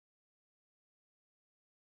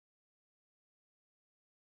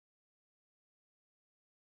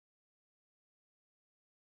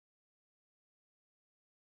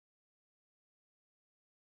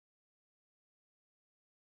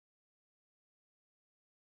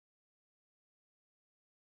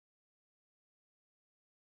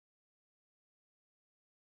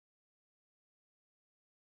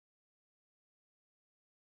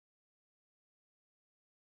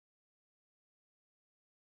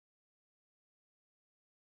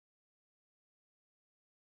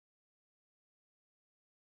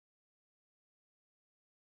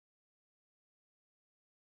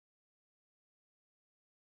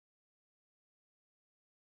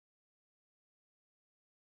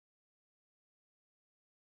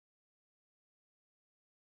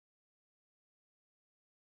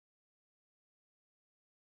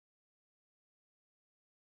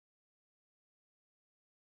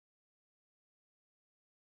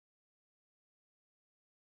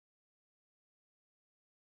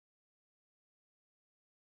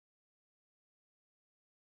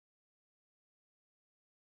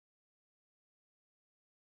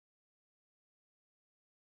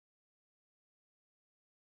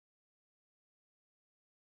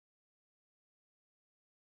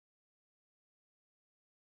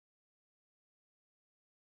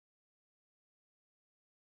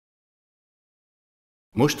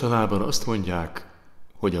Mostanában azt mondják,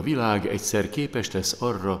 hogy a világ egyszer képes lesz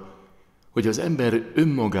arra, hogy az ember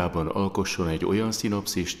önmagában alkosson egy olyan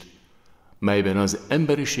szinopszist, melyben az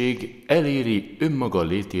emberiség eléri önmaga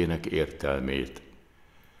létének értelmét,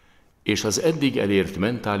 és az eddig elért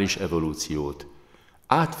mentális evolúciót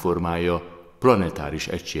átformálja planetáris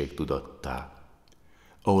egységtudattá,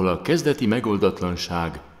 ahol a kezdeti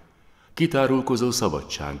megoldatlanság kitárulkozó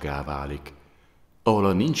szabadsággá válik, ahol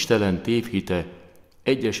a nincstelen tévhite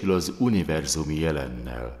egyesül az univerzumi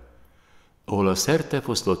jelennel, ahol a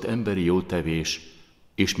szertefoszlott emberi jótevés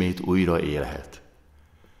ismét újra élhet,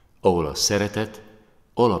 ahol a szeretet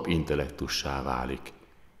alapintellektussá válik,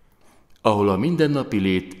 ahol a mindennapi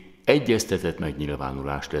lét egyeztetett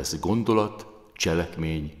megnyilvánulás lesz gondolat,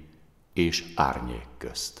 cselekmény és árnyék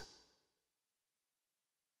közt.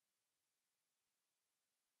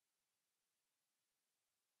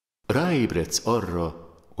 Ráébredsz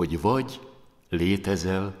arra, hogy vagy,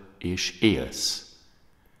 létezel és élsz.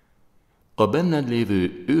 A benned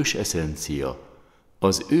lévő ős eszencia,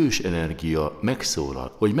 az ős energia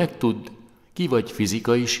megszólal, hogy megtudd, ki vagy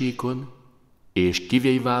fizikai síkon, és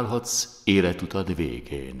kivé válhatsz életutad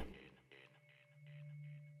végén.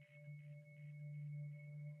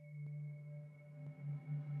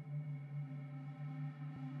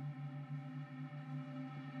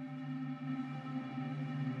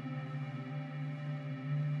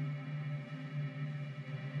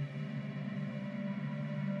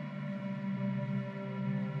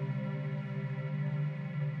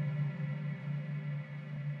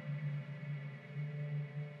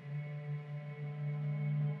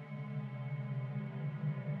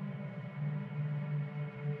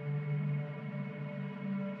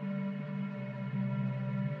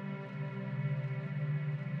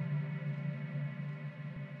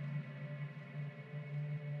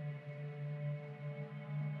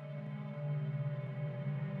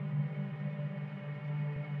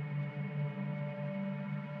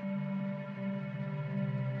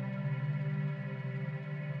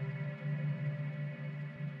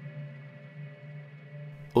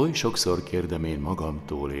 Oly sokszor kérdem én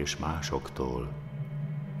magamtól és másoktól,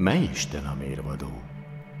 mely Isten a mérvadó?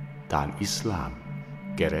 Tán iszlám,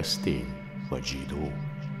 keresztény vagy zsidó?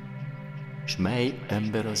 S mely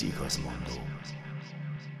ember az igazmondó?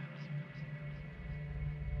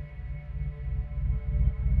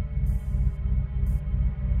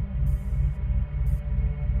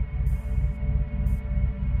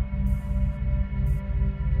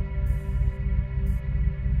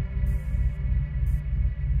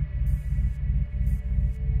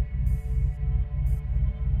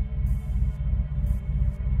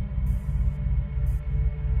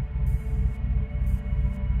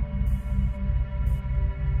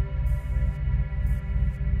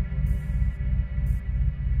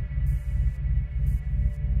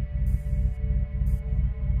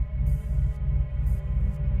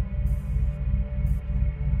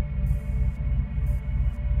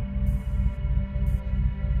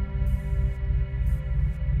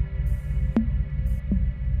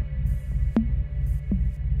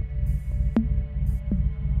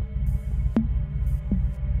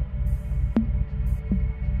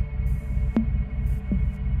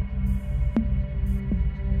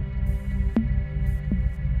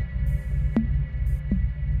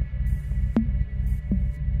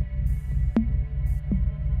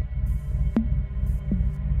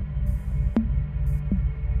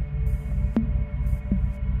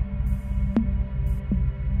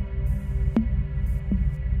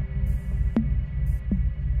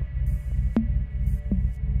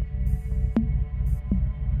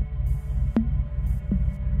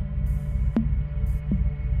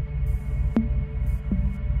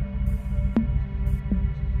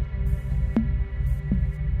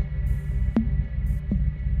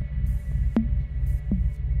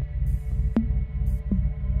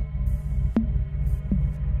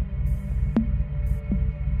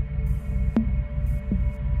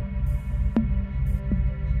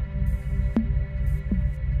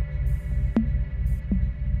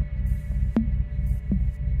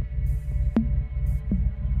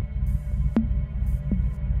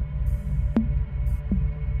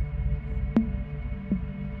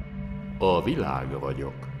 A világ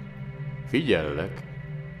vagyok. Figyellek,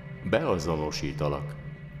 beazonosítalak.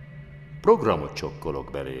 Programot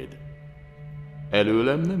csokkolok beléd.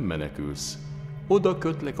 Előlem nem menekülsz. Oda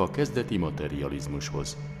kötlek a kezdeti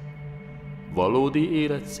materializmushoz. Valódi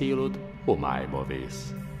életcélod homályba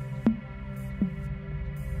vész.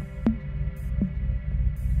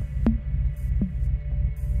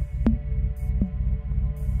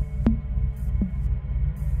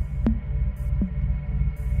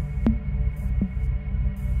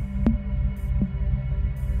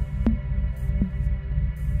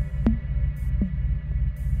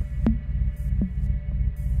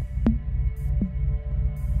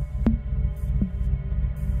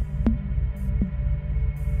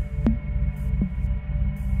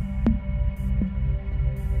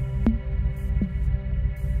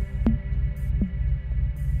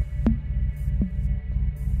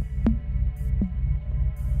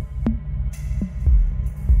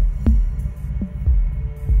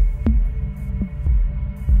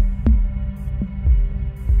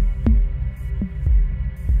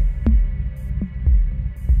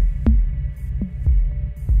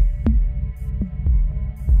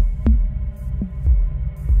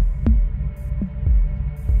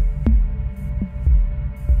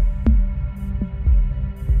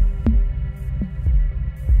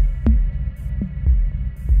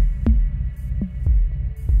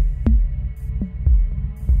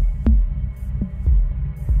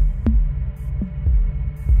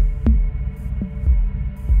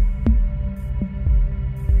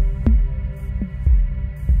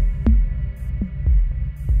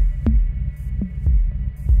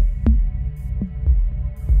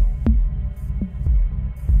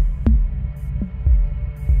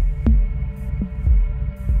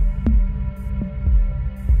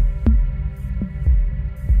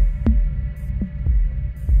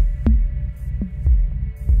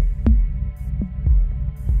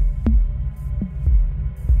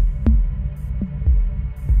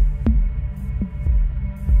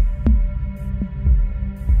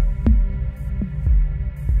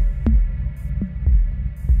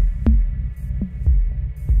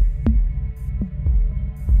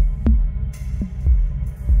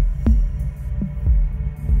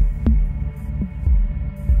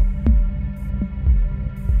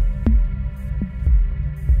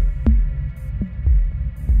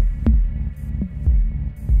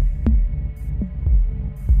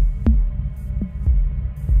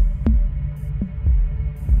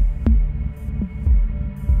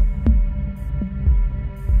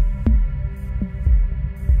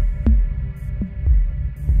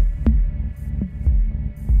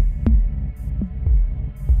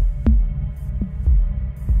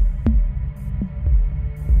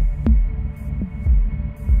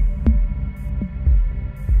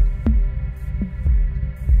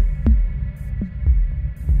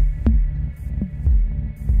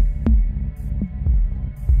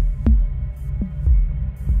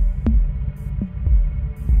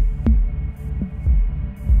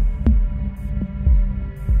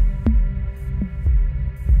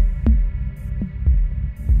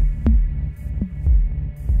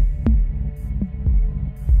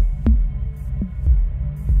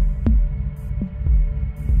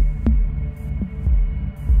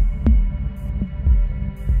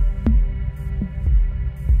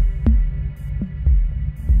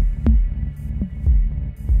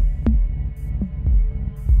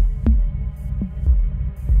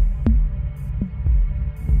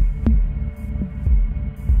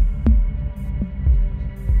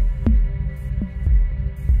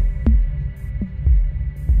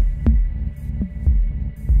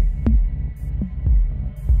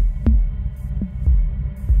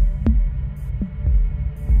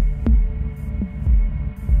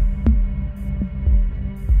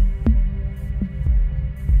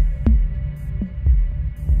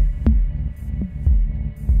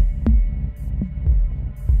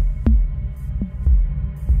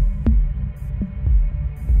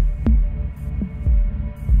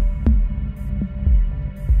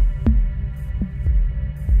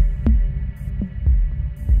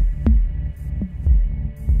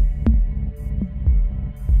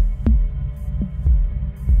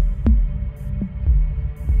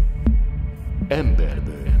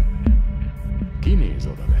 néz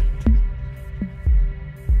odabent.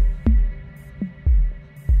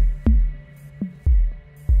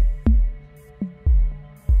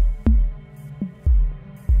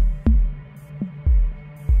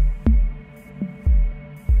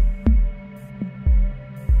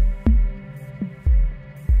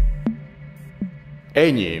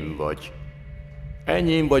 Enyém vagy.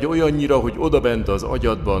 Enyém vagy olyannyira, hogy odabent az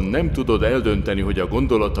agyadban nem tudod eldönteni, hogy a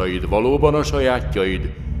gondolataid valóban a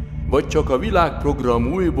sajátjaid, vagy csak a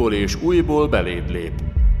világprogram újból és újból beléd lép.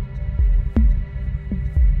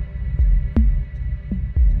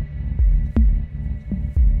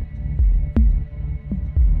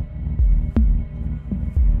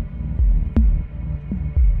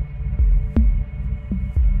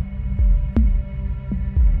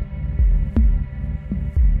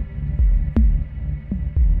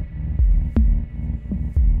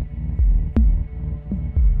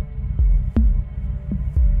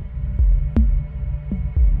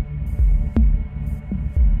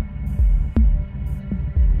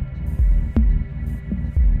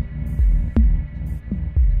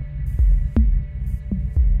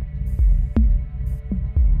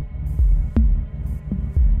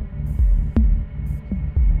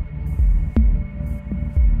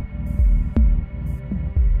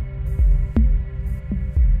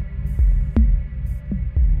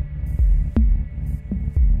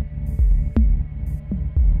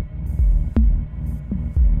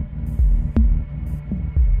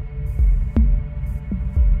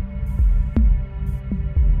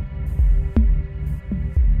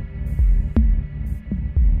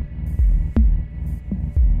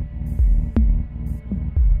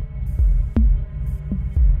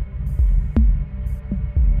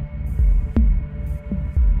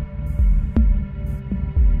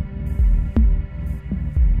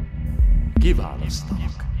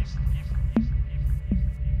 Kiválasztanak.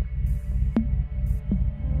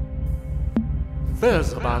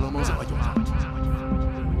 Felzabálom az agyamat.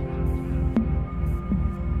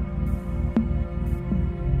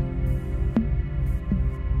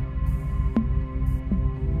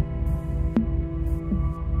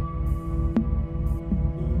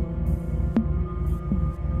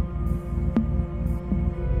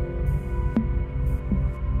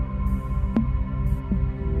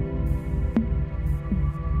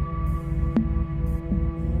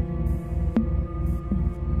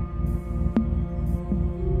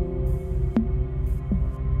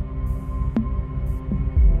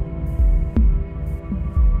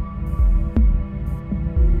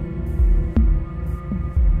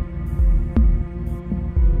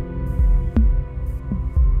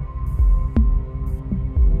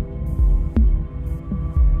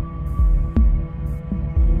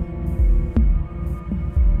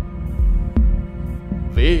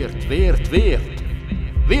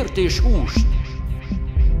 Vért és húst!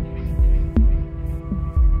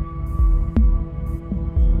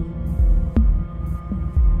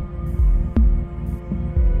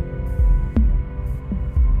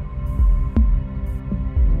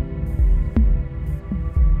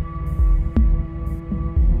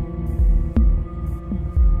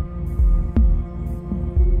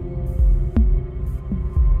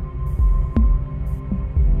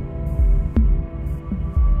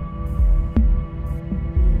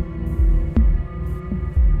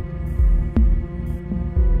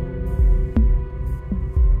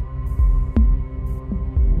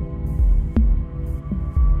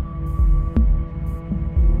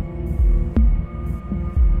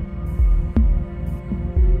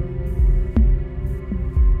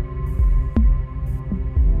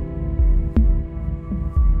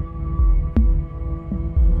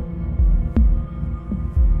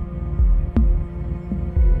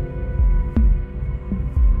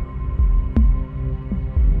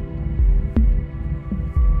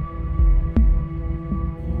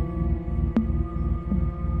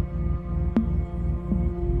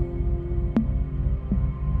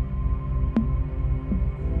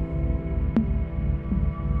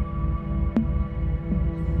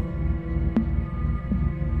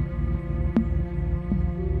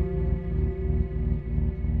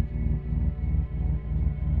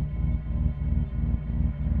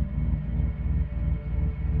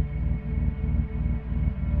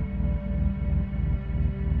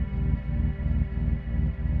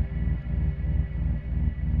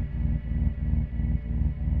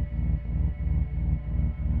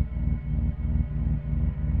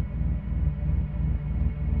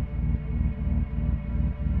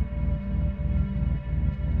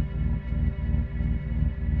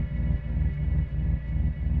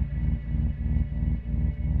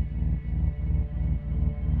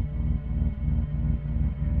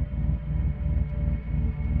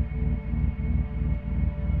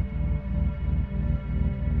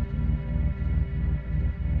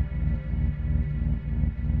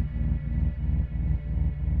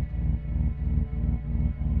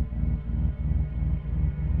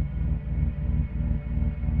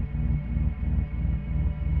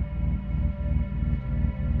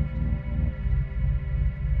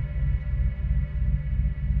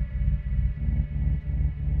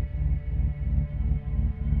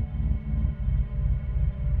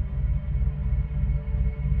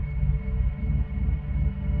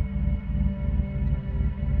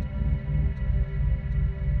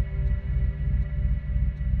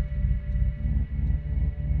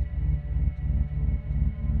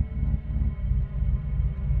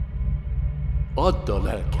 Add a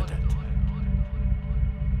lelkedet.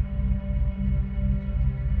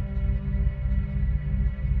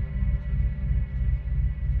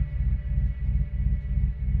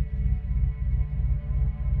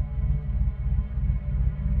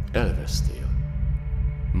 Elvesztél.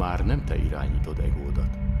 Már nem te irányítod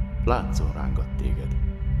egódat. Látszol rángat téged.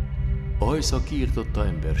 A hajszak kiirtotta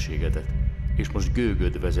emberségedet, és most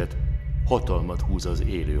gőgöd vezet, hatalmat húz az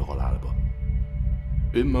élő halálba.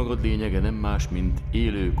 Önmagad lényege nem más, mint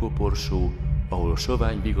élő koporsó, ahol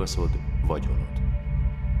sovány vigaszod, vagyonod.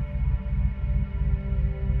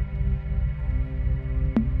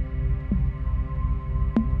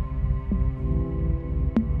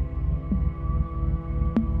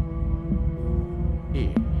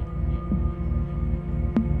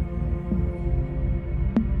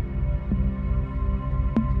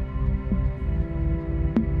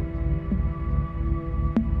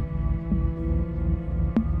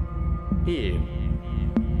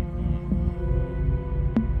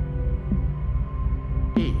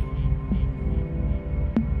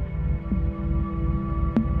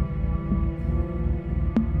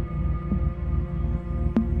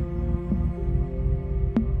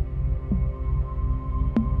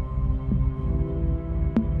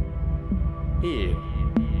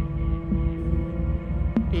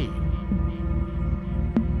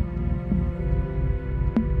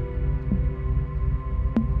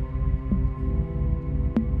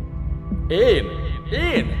 Én!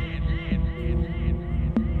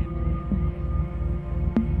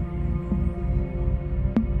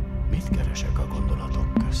 Mit keresek a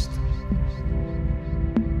gondolatok közt?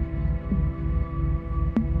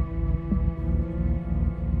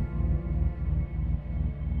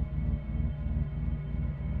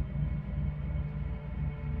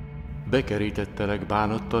 Bekerítettelek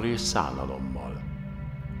bánattal és szánalommal.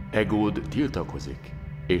 Egód tiltakozik,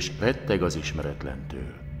 és retteg az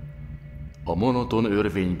ismeretlentől. A monoton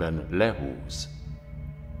örvényben lehúz.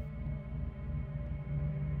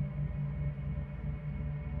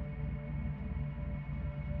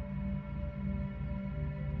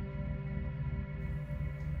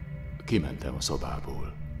 Kimentem a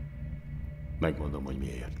szobából. Megmondom, hogy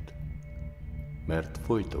miért. Mert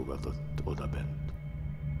folytogatott odabent.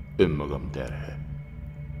 Önmagam terhe.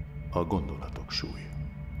 A gondolatok súlya.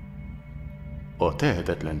 A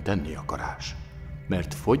tehetetlen tenni akarás.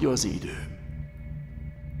 Mert fogy az időm.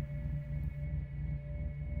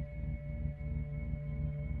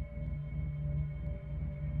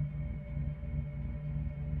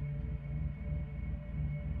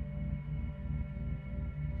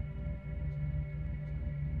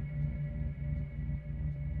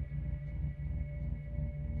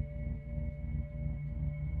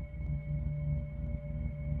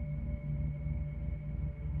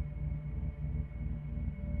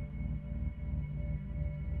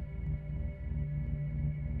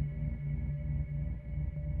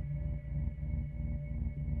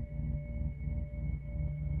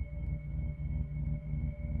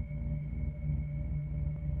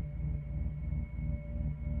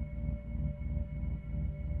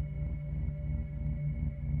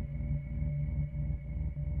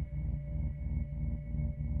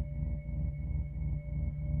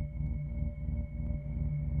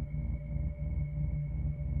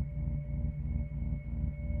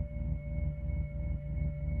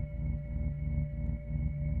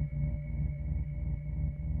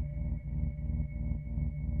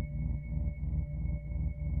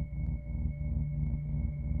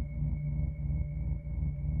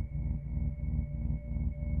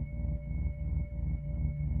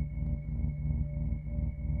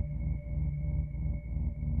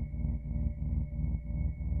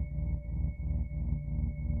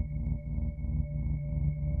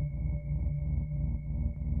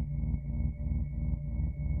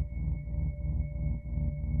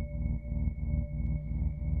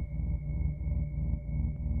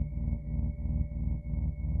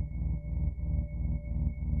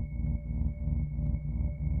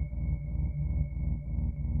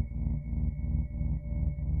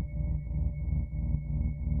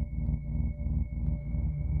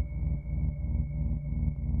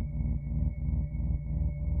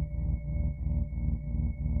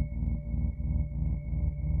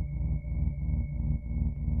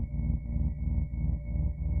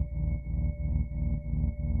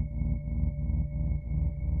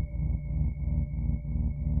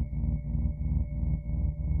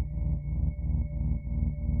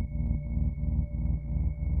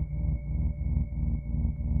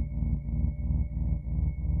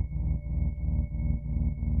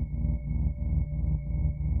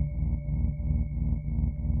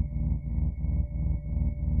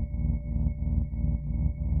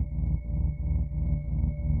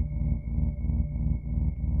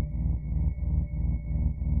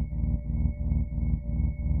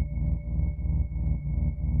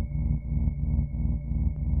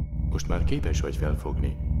 Most már képes vagy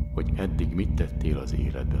felfogni, hogy eddig mit tettél az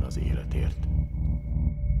életben az életért.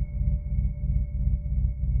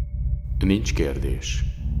 Nincs kérdés,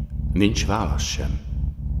 nincs válasz sem,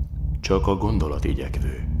 csak a gondolat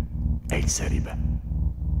igyekvő, egyszeribe.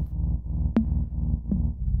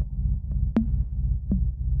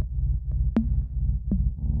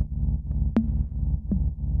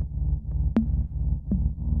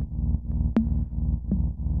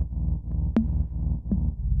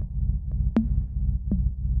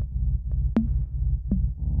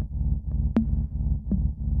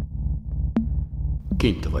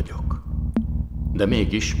 Kint vagyok, de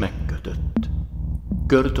mégis megkötött,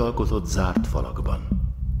 kört alkotott zárt falakban,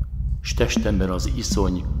 s testemben az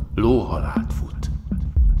iszony lóhalált fut.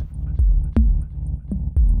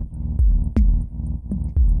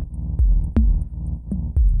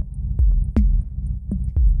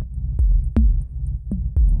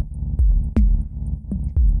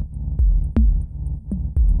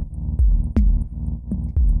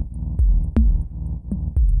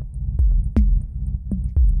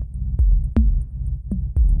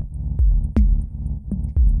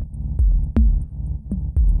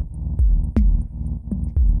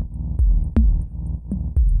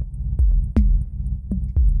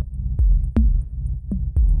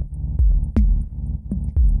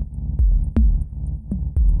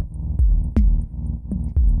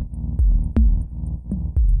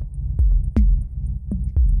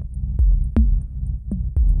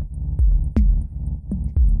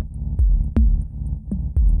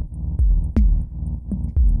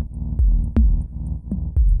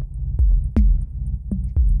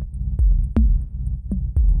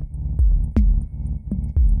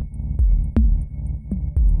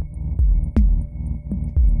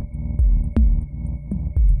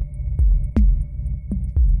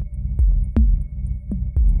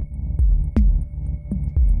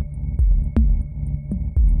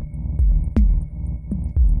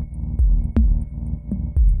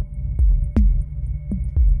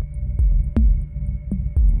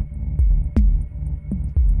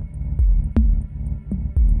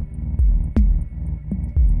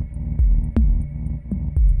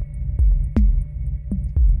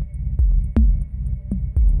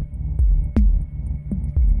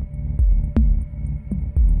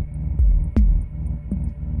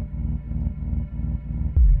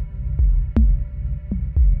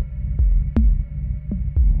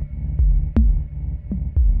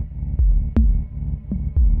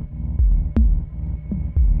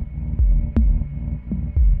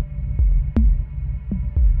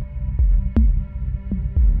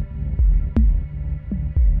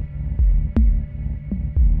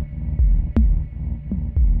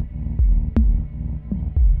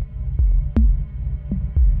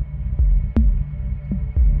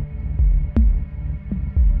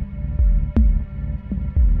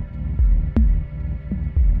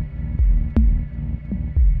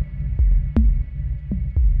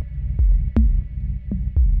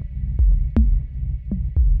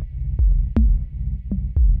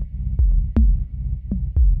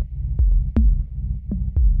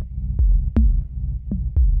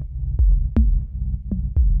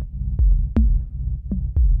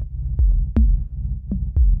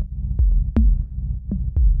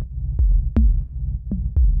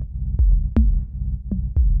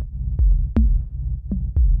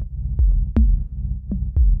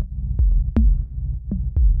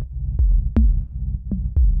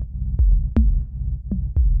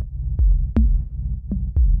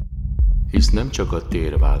 hisz nem csak a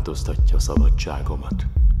tér változtatja szabadságomat,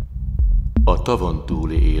 a tavon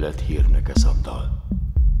túli élet hírneke szabdal.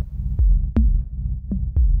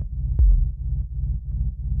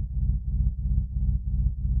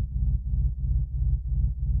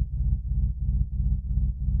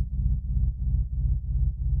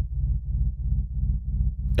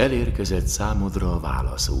 Elérkezett számodra a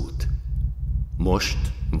válaszút,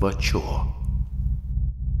 most vagy soha.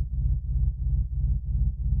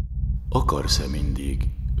 Akarsz-e mindig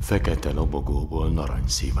fekete lobogóból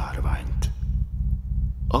narancsszivárványt?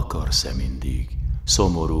 Akarsz-e mindig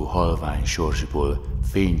szomorú halvány sorsból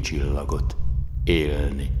fénycsillagot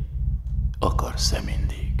élni? Akarsz-e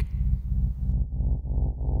mindig?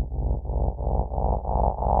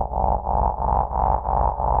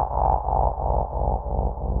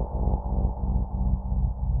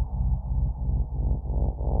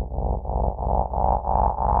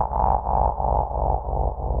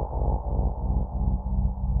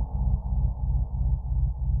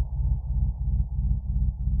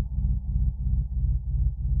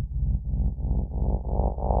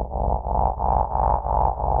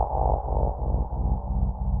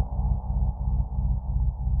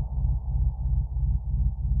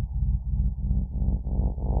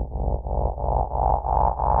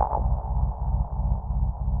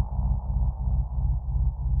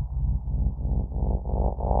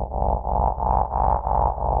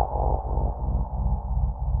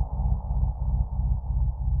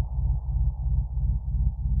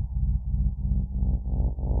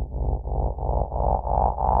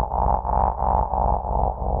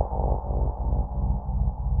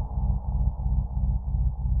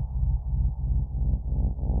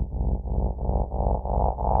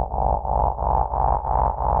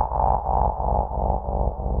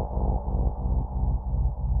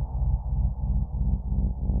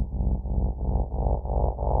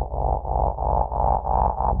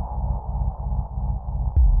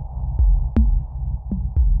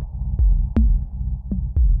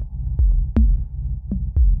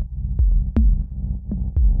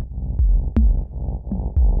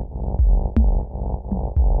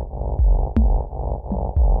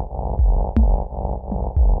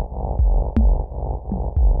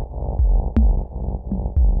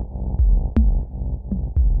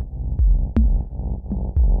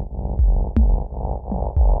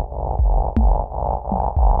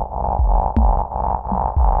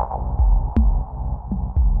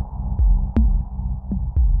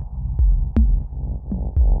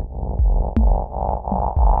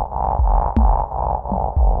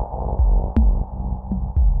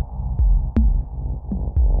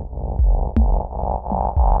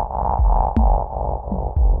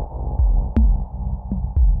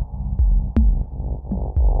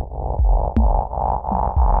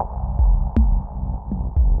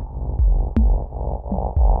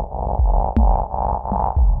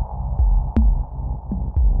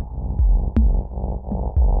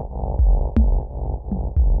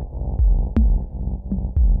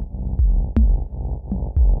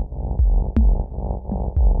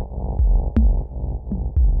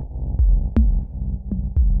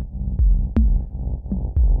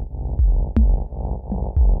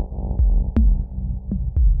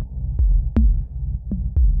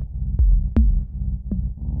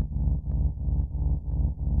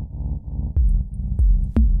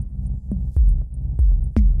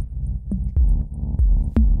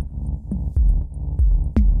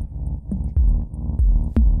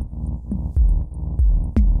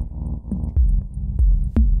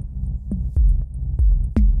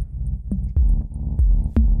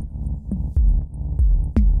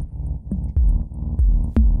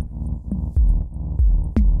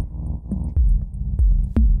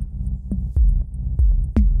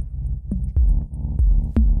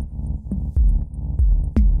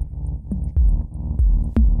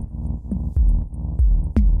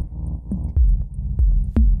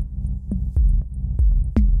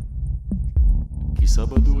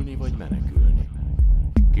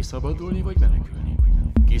 Kiszabadulni vagy menekülni?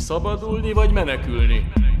 Kiszabadulni vagy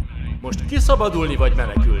menekülni? Most kiszabadulni vagy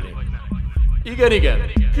menekülni? Igen, igen,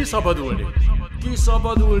 kiszabadulni.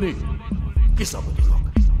 Kiszabadulni. Kiszabadulok.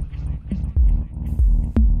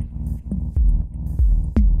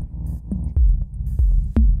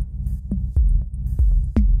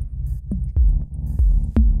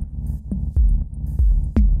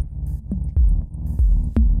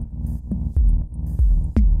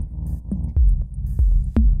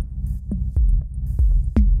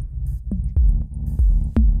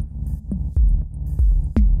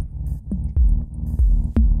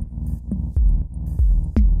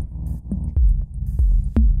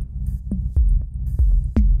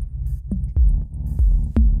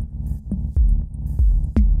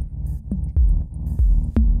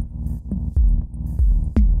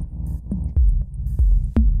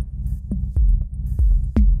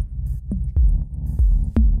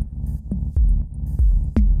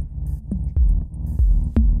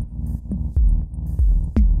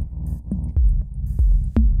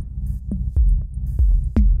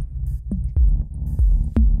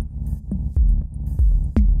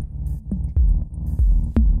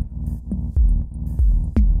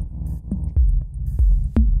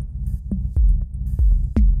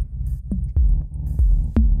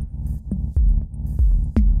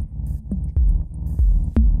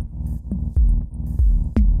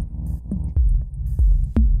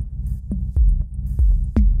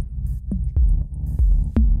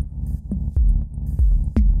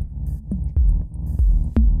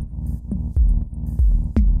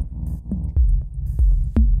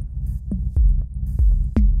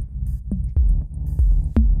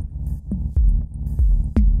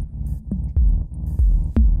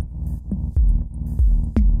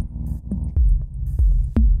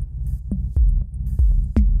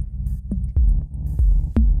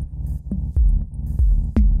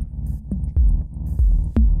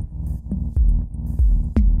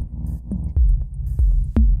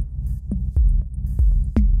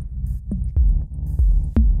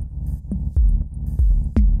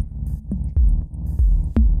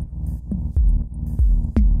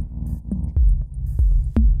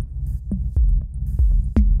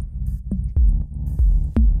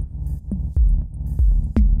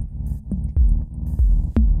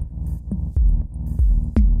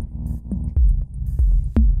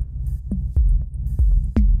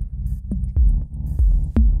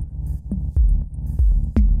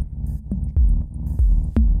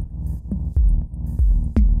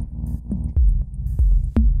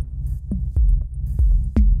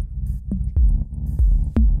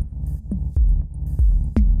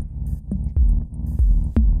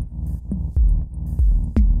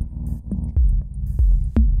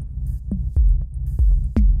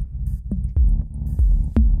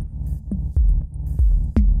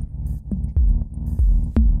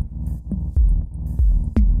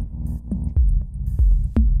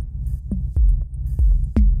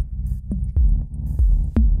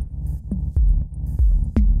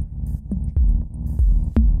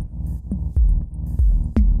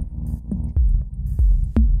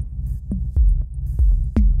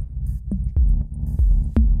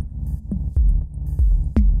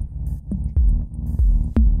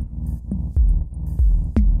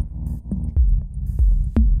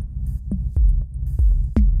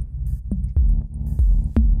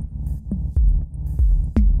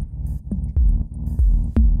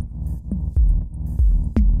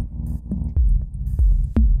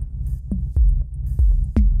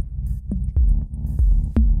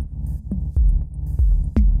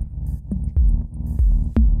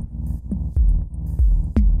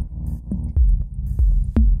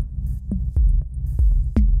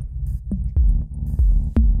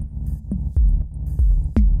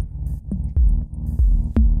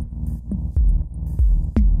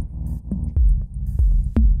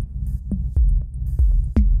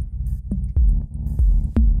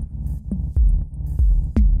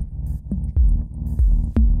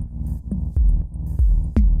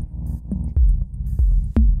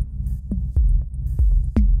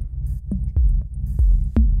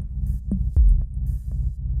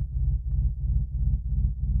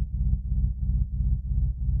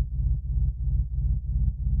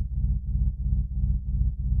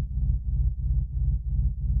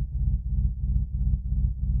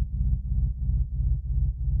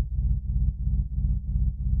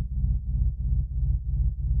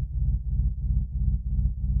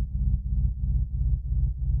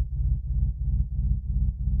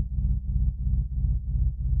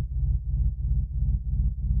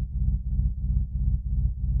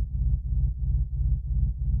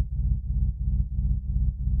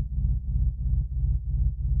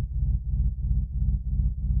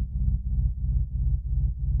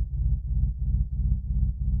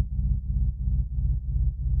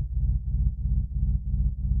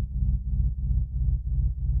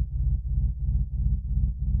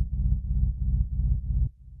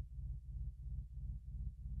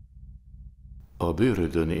 a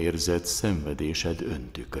bőrödön érzett szenvedésed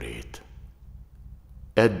öntükrét.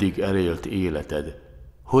 Eddig elélt életed,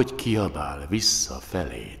 hogy kiabál vissza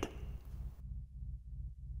feléd.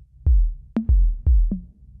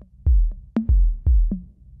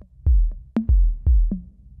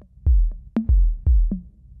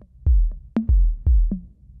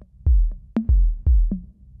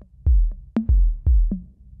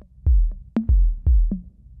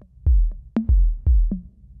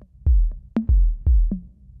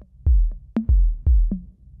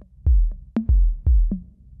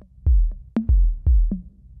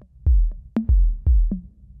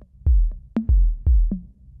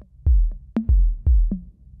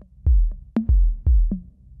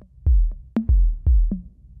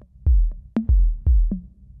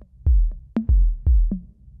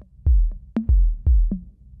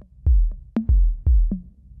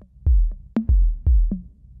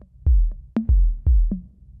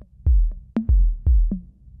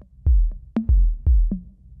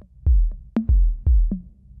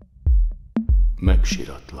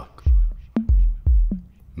 Megsiratlak,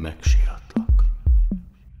 megsiratlak.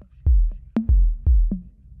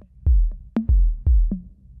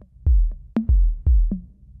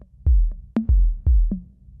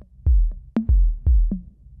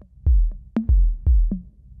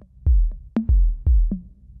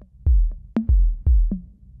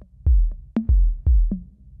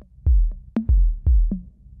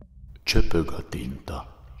 Csöpög a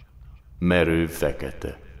tinta, merő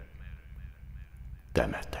fekete.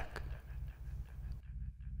 Temetek.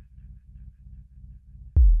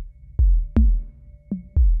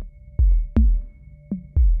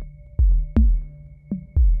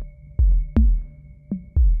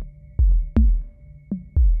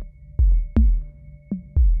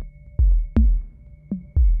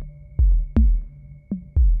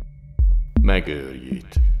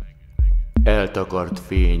 Megőrjít. Eltakart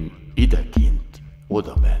fény idekint,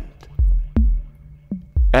 odabent.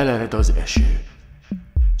 Elered az eső.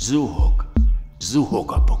 Zuhog,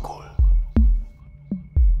 zuhog a pokol.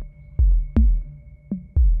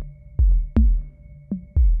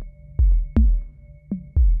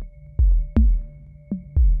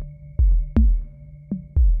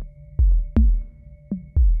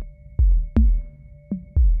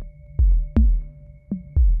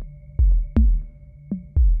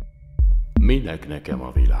 Minek nekem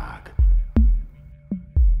a világ?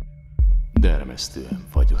 Dermesztően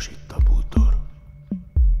fagyos itt a bútor.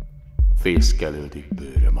 Fészkelődik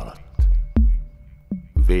bőröm alatt.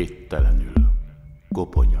 Védtelenül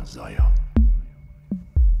koponya zaja.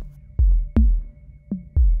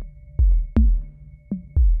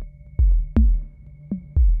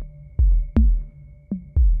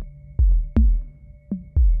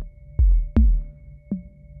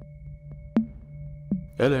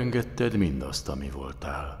 Elengedted mindazt, ami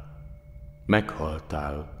voltál.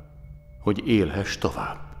 Meghaltál, hogy élhess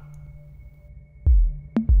tovább.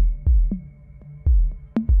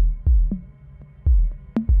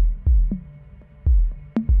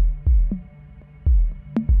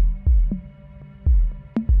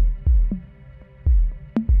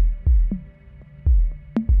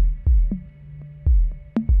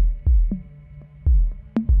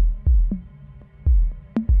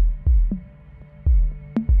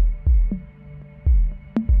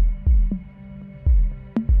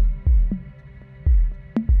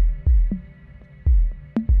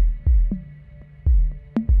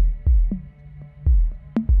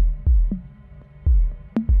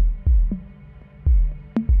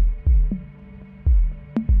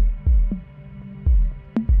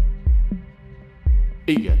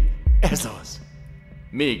 Igen, ez az.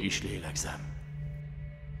 Mégis lélegzem.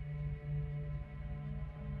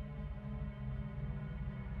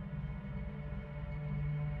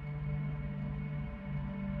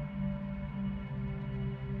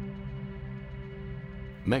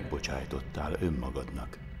 Megbocsájtottál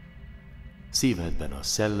önmagadnak. Szívedben a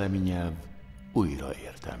szellemi nyelv újra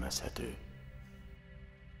értelmezhető.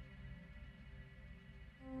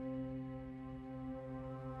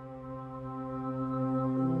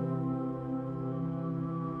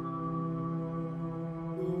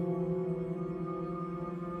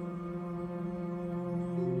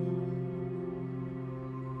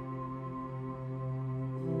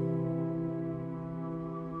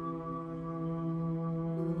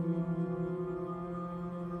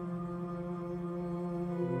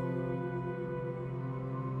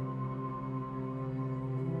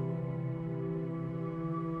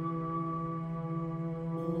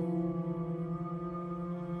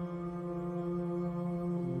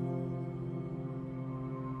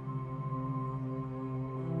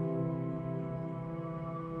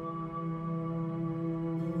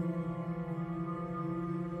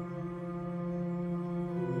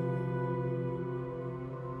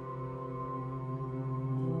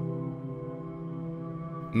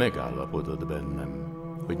 Megállapodott bennem,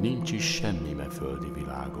 hogy nincs is semmi földi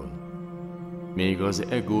világon. Még az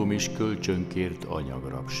egóm is kölcsönkért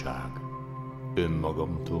anyagrabság.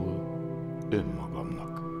 Önmagamtól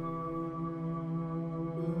önmagamnak.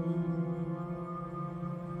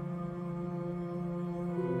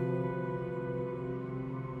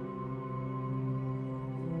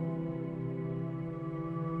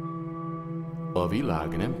 A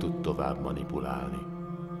világ nem tud tovább manipulálni.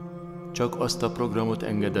 Csak azt a programot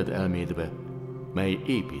engeded elmédbe, mely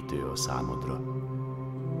építő a számodra.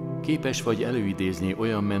 Képes vagy előidézni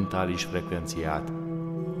olyan mentális frekvenciát,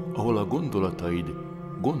 ahol a gondolataid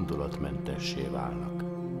gondolatmentessé válnak.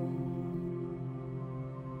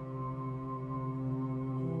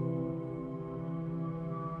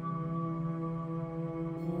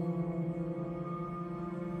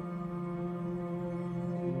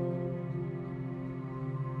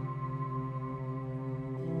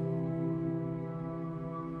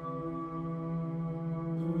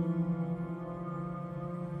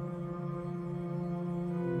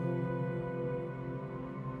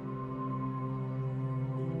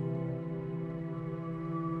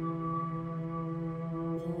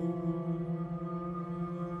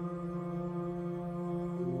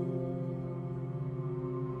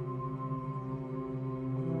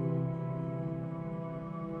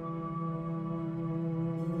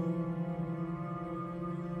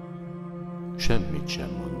 Semmit sem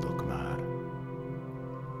mondok már,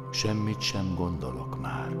 semmit sem gondolok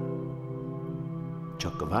már,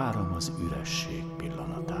 csak várom az üresség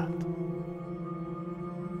pillanatát.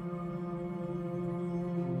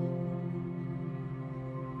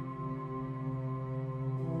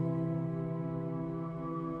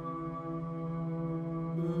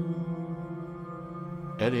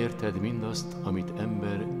 Elérted mindazt, amit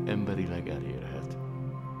ember emberileg elérhet.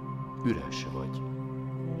 Üres vagy.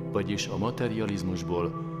 Vagyis a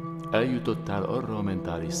materializmusból eljutottál arra a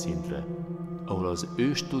mentális szintre, ahol az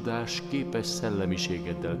őstudás képes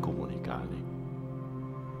szellemiségeddel kommunikálni.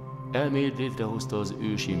 Elméd létrehozta az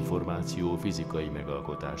ősinformáció fizikai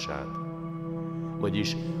megalkotását,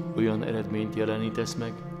 vagyis olyan eredményt jelenítesz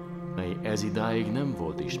meg, mely ezidáig nem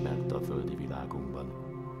volt ismert a földi világunkban.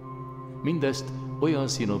 Mindezt olyan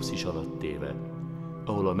szinopszis alatt téve,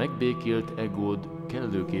 ahol a megbékélt egód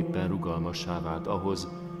kellőképpen rugalmassá vált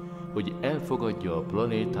ahhoz, hogy elfogadja a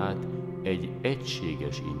planétát egy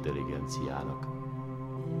egységes intelligenciának,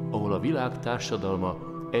 ahol a világ társadalma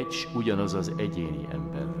ugyanaz az egyéni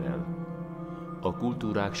emberrel. A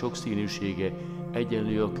kultúrák sokszínűsége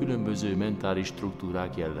egyenlő a különböző mentális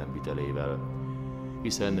struktúrák jellemvitelével,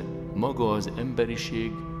 hiszen maga az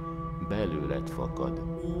emberiség belőled fakad,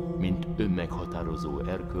 mint önmeghatározó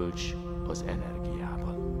erkölcs az energiában.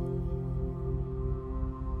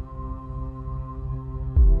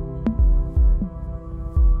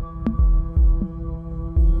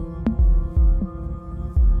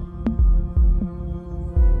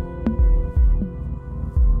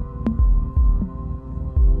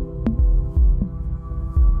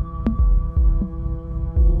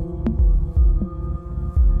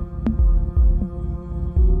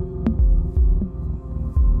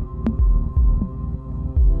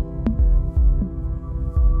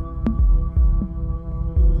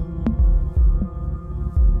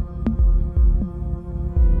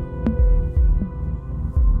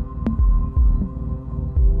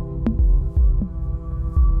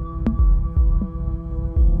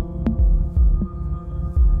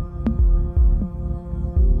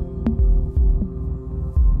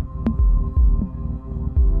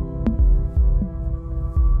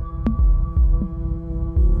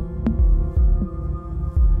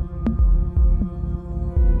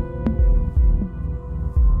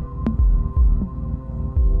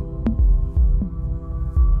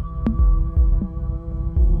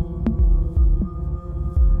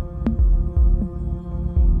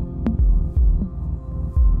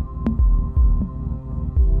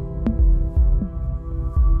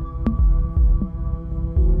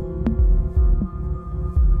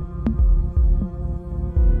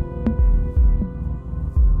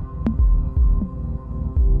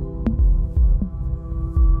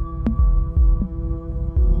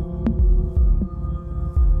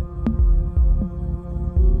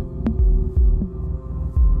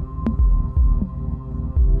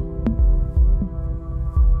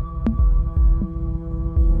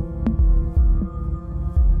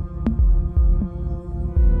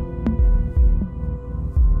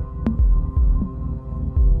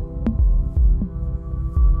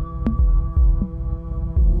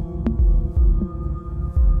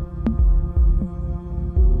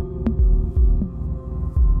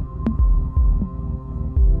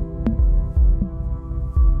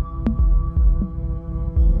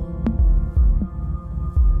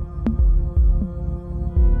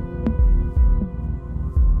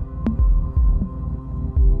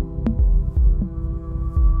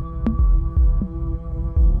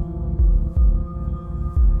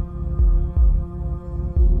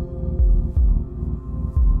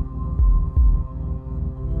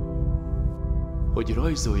 hogy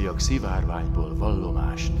rajzoljak szivárványból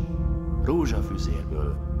vallomást,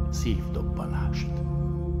 rózsafüzérből szívdobbanást.